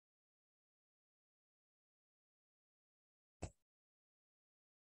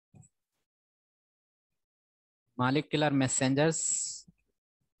molecular messengers,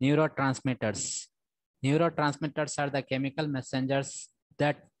 neurotransmitters. Neurotransmitters are the chemical messengers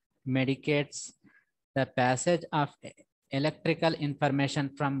that medicates the passage of electrical information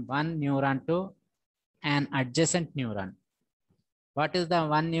from one neuron to an adjacent neuron. What is the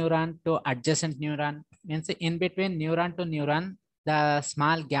one neuron to adjacent neuron? Means in between neuron to neuron, the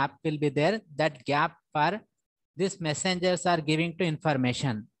small gap will be there. That gap for these messengers are giving to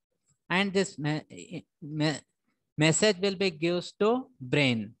information, and this message will be gives to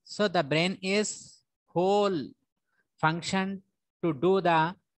brain. So the brain is whole function to do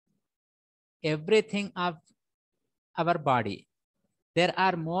the everything of our body. There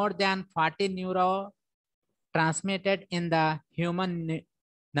are more than 40 neuro transmitted in the human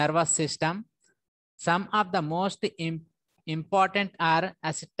nervous system. Some of the most important are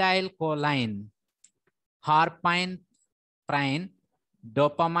acetylcholine, horpine,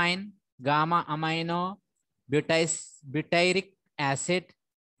 dopamine, gamma amino, butyric acid,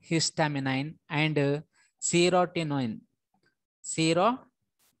 histamine, and serotonin.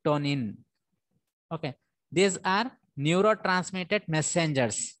 Okay, these are neurotransmitted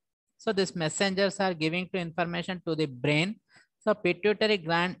messengers. So these messengers are giving to information to the brain. So pituitary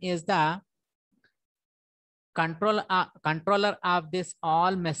gland is the controller of this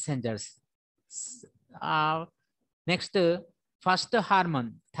all messengers. Next, first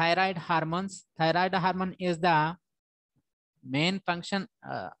hormone, thyroid hormones. Thyroid hormone is the main function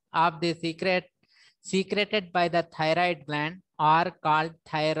of the secreted by the thyroid gland are called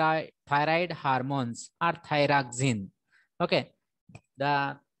thyroid hormones or thyroxine. Okay,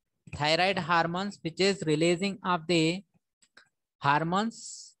 the thyroid hormones which is releasing of the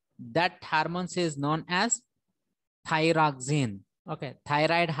hormones, that hormones is known as thyroxine. Okay,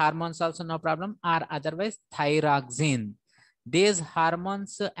 thyroid hormones also no problem, or otherwise thyroxine. These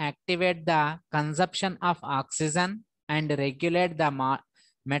hormones activate the consumption of oxygen and regulate the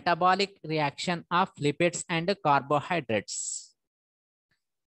metabolic reaction of lipids and carbohydrates.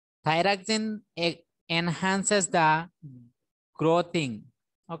 Thyroxine enhances the growing.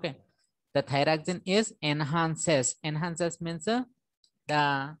 Okay, the thyroxine is enhances means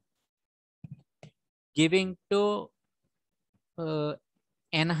the giving to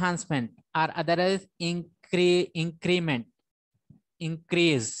enhancement, or otherwise increase.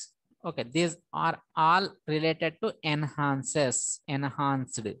 Okay, these are all related to enhanced,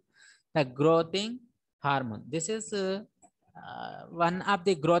 the growing hormone. This is one of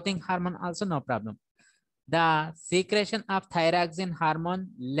the growing hormone also no problem. The secretion of thyroxine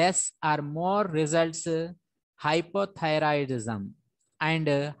hormone less or more results hypothyroidism and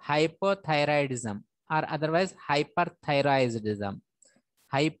hypothyroidism, or otherwise hyperthyroidism.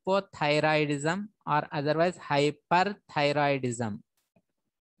 Hypothyroidism or otherwise hyperthyroidism.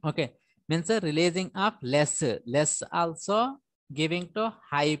 Okay, means releasing of less also giving to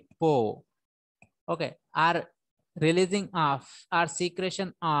hypo. Okay, or releasing of or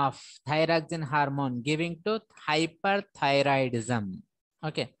secretion of thyroxine hormone giving to hyperthyroidism.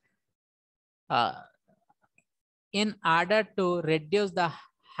 Okay, in order to reduce the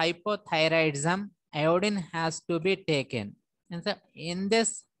hypothyroidism, iodine has to be taken. And so in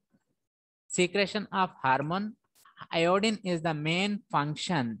this secretion of hormone, iodine is the main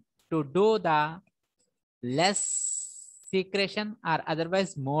function to do the less secretion or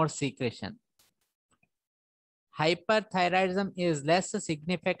otherwise more secretion. Hyperthyroidism is less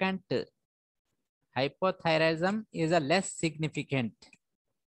significant. Hypothyroidism is a less significant.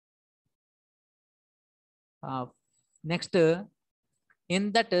 Next,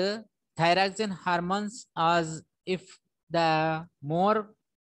 in that thyroxine hormones, as if the more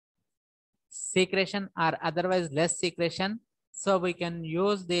secretion or otherwise less secretion, so we can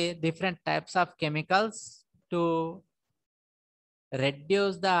use the different types of chemicals to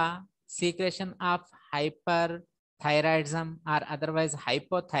reduce the secretion of hyperthyroidism or otherwise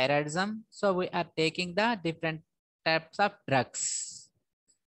hypothyroidism. So we are taking the different types of drugs.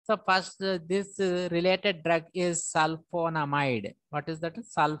 So first, this related drug is sulfonamide. What is that?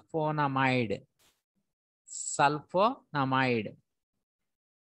 Sulfonamide. Sulfonamide.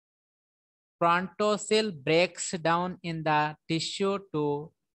 Prontosil breaks down in the tissue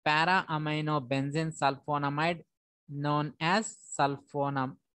to para-aminobenzene sulfonamide known as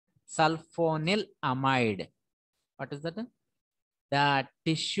sulfonylamide. What is that? The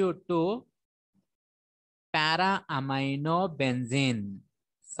tissue to para-aminobenzene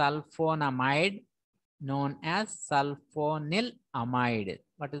sulfonamide known as sulfonylamide.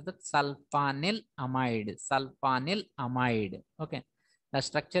 What is that? Sulfonylamide. Sulfonylamide. Okay. The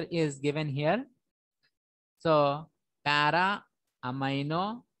structure is given here. So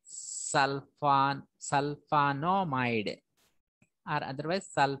para-amino sulfonomide or otherwise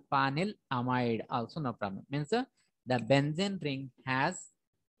sulfonyl amide also, no problem. Means the benzene ring has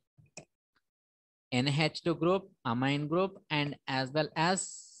NH2 group, amine group, and as well as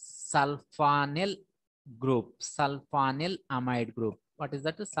sulfonyl group, sulfonyl amide group. What is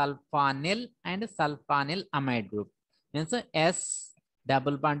that? Sulfonyl and sulfonyl amide group. Means S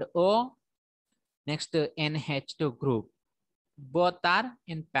double bond O, next NH2 group. Both are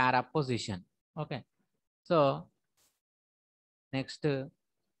in para position. Okay. So next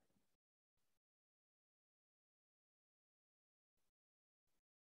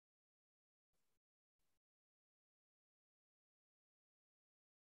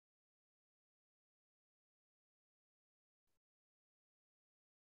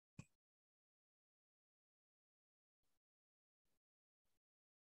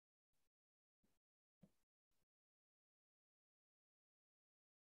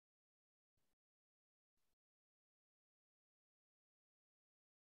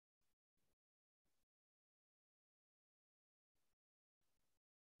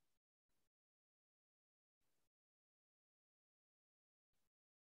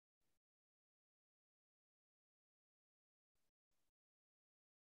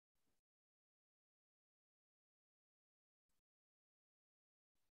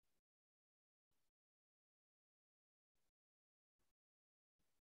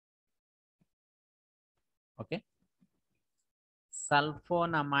okay.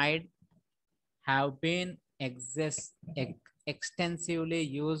 Sulfonamide have been extensively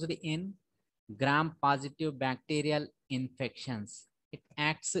used in gram-positive bacterial infections. It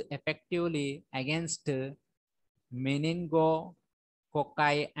acts effectively against meningococci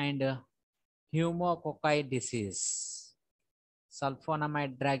and pneumococci disease.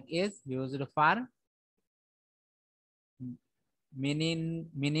 Sulfonamide drug is used for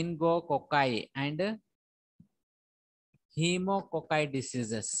meningococci and pneumococci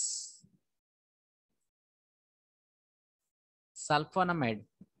diseases. Sulfonamide.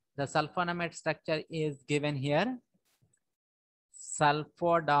 The sulfonamide structure is given here.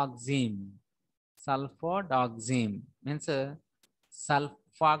 Sulfodoxime. Sulfodoxime means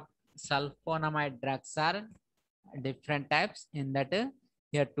sulfonamide drugs are different types. In that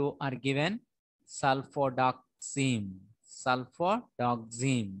here two are given. Sulfodoxime.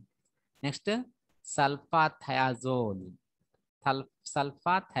 Sulfodoxime. Next sulfathiazole.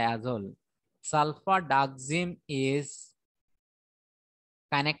 Sulfathiazole. Sulfodoxime is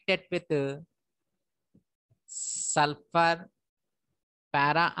connected with sulfur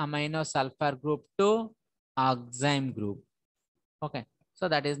para amino sulfur group to oxime group. Okay, so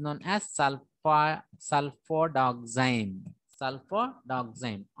that is known as sulfodoxime.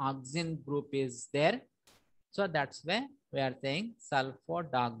 Sulfodoxime. Oxime group is there, so that's why we are saying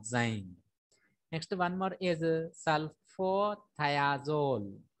sulfodoxime. Next one more is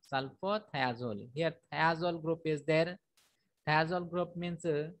sulfothiazole. Sulfothiazole. Here thiazole group is there. Thiazole group means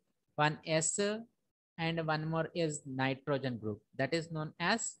one S and one more is nitrogen group. That is known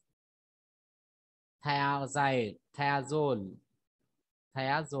as thiazole.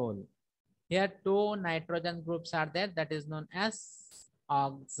 Thiazole. Here two nitrogen groups are there. That is known as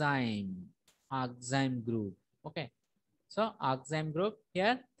oxime. Oxime group. Okay. So oxime group,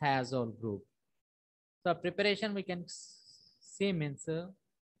 here thiazole group. So preparation we can see means or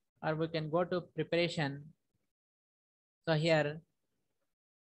we can go to preparation. So here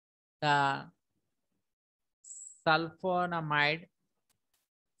the sulfonamide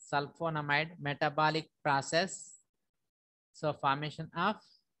metabolic process. So formation of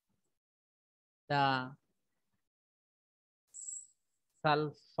the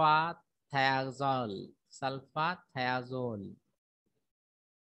sulfathiazole.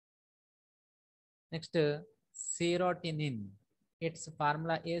 Next serotonin. Its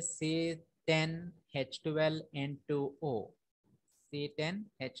formula is C10H12N2O.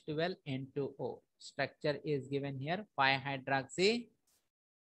 C10H12N2O. Structure is given here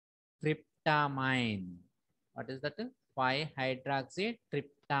 5-hydroxytryptamine. What is that?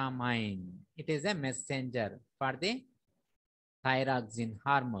 5-hydroxytryptamine. It is a messenger for the thyroxine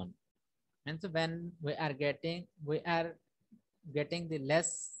hormone. And so when we are getting the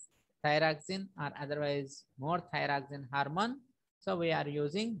less thyroxine or otherwise more thyroxine hormone, so we are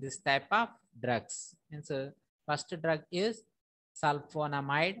using this type of drugs. And so first drug is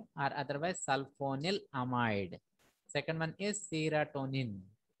sulfonamide or otherwise sulfonyl amide. Second one is serotonin.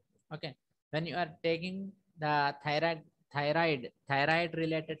 Okay, when you are taking the thyroid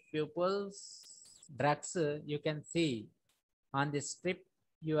related pupils drugs, you can see on the strip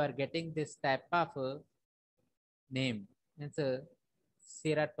you are getting this type of name. It's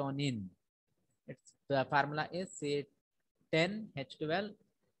serotonin. The formula is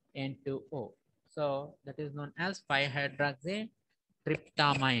C10H12N2O. So that is known as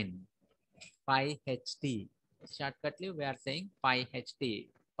 5-hydroxytryptamine, 5-HT. Shortcutly, we are saying 5-HT.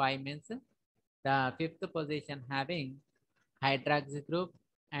 5 means the fifth position having hydroxy group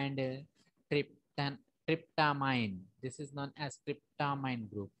and tryptamine. This is known as tryptamine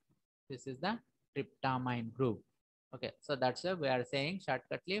group. This is the tryptamine group. Okay, so that's why we are saying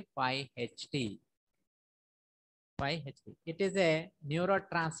shortcutly 5-HT. 5-HT. It is a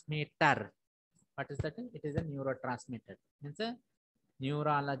neurotransmitter. What is that? It is a neurotransmitter. Means a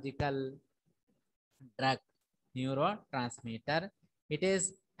neurological drug, neurotransmitter. It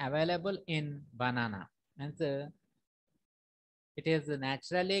is available in banana. And it is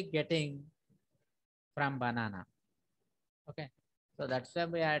naturally getting from banana. Okay, so that's why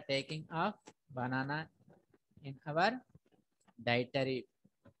we are taking off banana in our dietary.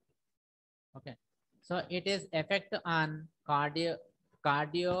 Okay, so it is effect on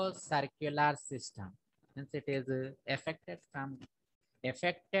cardiocircular system. Since it is affected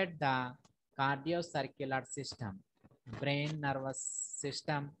the cardiocircular system, brain, nervous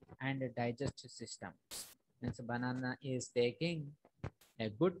system, and digestive system. Means banana is taking a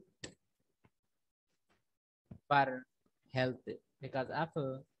good for health because of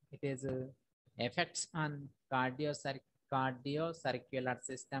it is effects on cardiocircular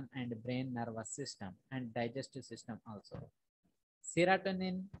system and brain, nervous system, and digestive system also.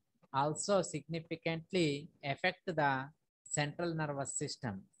 Serotonin also significantly affect the central nervous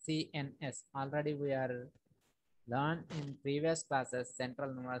system, CNS. Already we are learned in previous classes.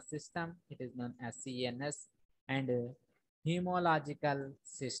 Central nervous system, it is known as CNS. And hematological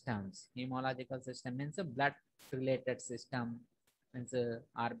systems. Hematological system means a blood related system, means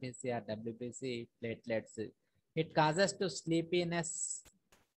RBC or WBC, platelets. It causes to sleepiness,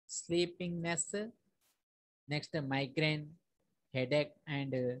 next migraine, headache,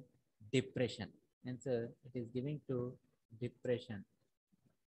 and depression. And so it is giving to depression.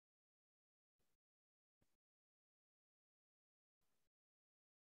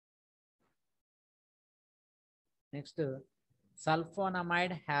 Next,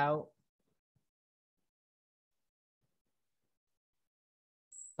 sulfonamide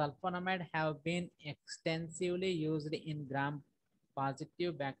have been extensively used in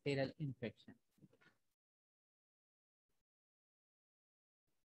gram-positive bacterial infection.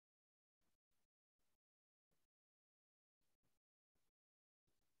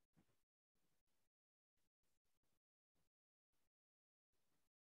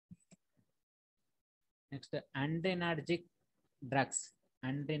 Next, adrenergic drugs.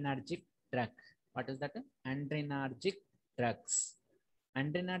 Adrenergic drug. What is that? Adrenergic drugs.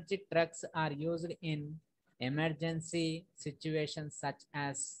 Adrenergic drugs are used in emergency situations such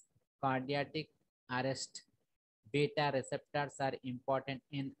as cardiac arrest. Beta receptors are important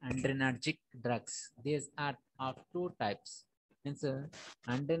in adrenergic drugs. These are of two types. Means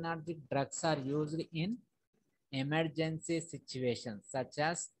adrenergic drugs are used in emergency situations such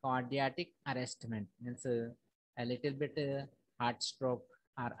as cardiac arrestment, means a little bit heart stroke,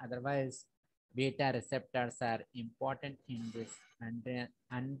 or otherwise beta receptors are important in this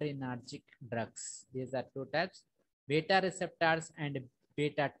adrenergic drugs. These are two types: beta receptors and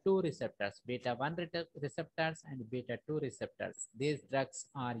beta 2 receptors, beta 1 receptors and beta 2 receptors. These drugs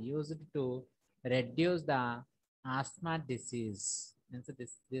are used to reduce the asthma disease. And so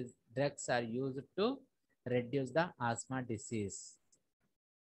these drugs are used to reduce the asthma disease.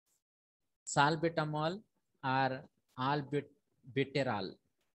 Salbutamol or albuterol.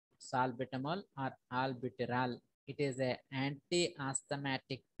 Salbutamol or albuterol. It is an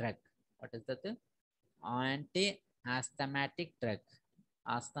anti-asthmatic drug. What is that? Anti-asthmatic drug.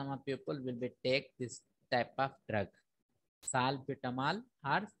 Asthma people will be take this type of drug. Salbutamol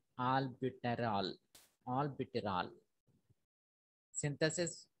or albuterol. Albuterol.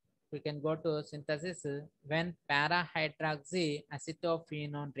 Synthesis. We can go to synthesis. When para-hydroxy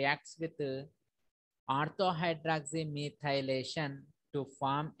acetophenone reacts with orthohydroxymethylation to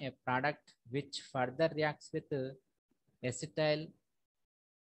form a product which further reacts with acetyl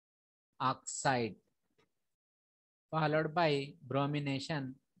oxide followed by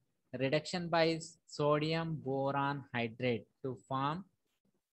bromination, reduction by sodium boron hydrate to form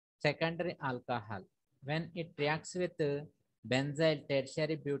secondary alcohol. When it reacts with benzyl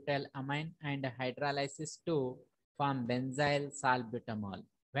tertiary butyl amine and hydrolysis to form benzyl salbutamol.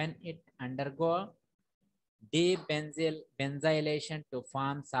 When it undergo debenzylation to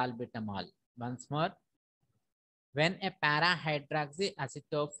form salbutamol. Once more, when a para-hydroxy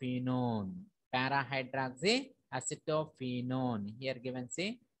acetophenone, para-hydroxy acetophenone. Here given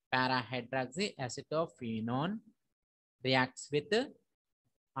say para-hydroxy acetophenone reacts with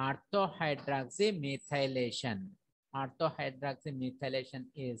orthohydroxymethylation. Orthohydroxymethylation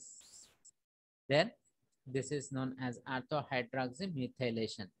is there. This is known as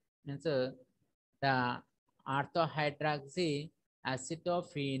orthohydroxymethylation. And so the orthohydroxy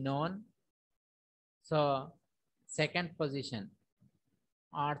acetophenone. So second position,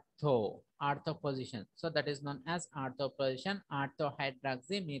 ortho position. So that is known as ortho position.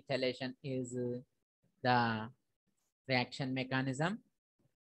 Orthohydroxymethylation is the reaction mechanism.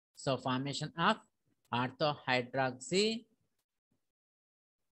 So formation of orthohydroxy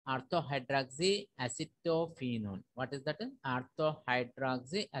acetophenone. What is that?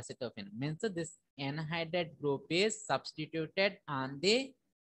 Orthohydroxy acetophenone means this anhydride group is substituted on the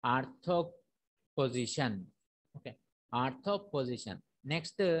ortho position. Okay, ortho position.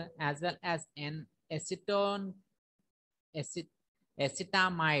 Next, as well as an acetamide.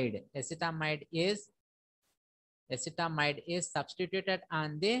 Acetamide is substituted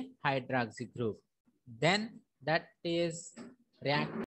on the hydroxy group. Then that is react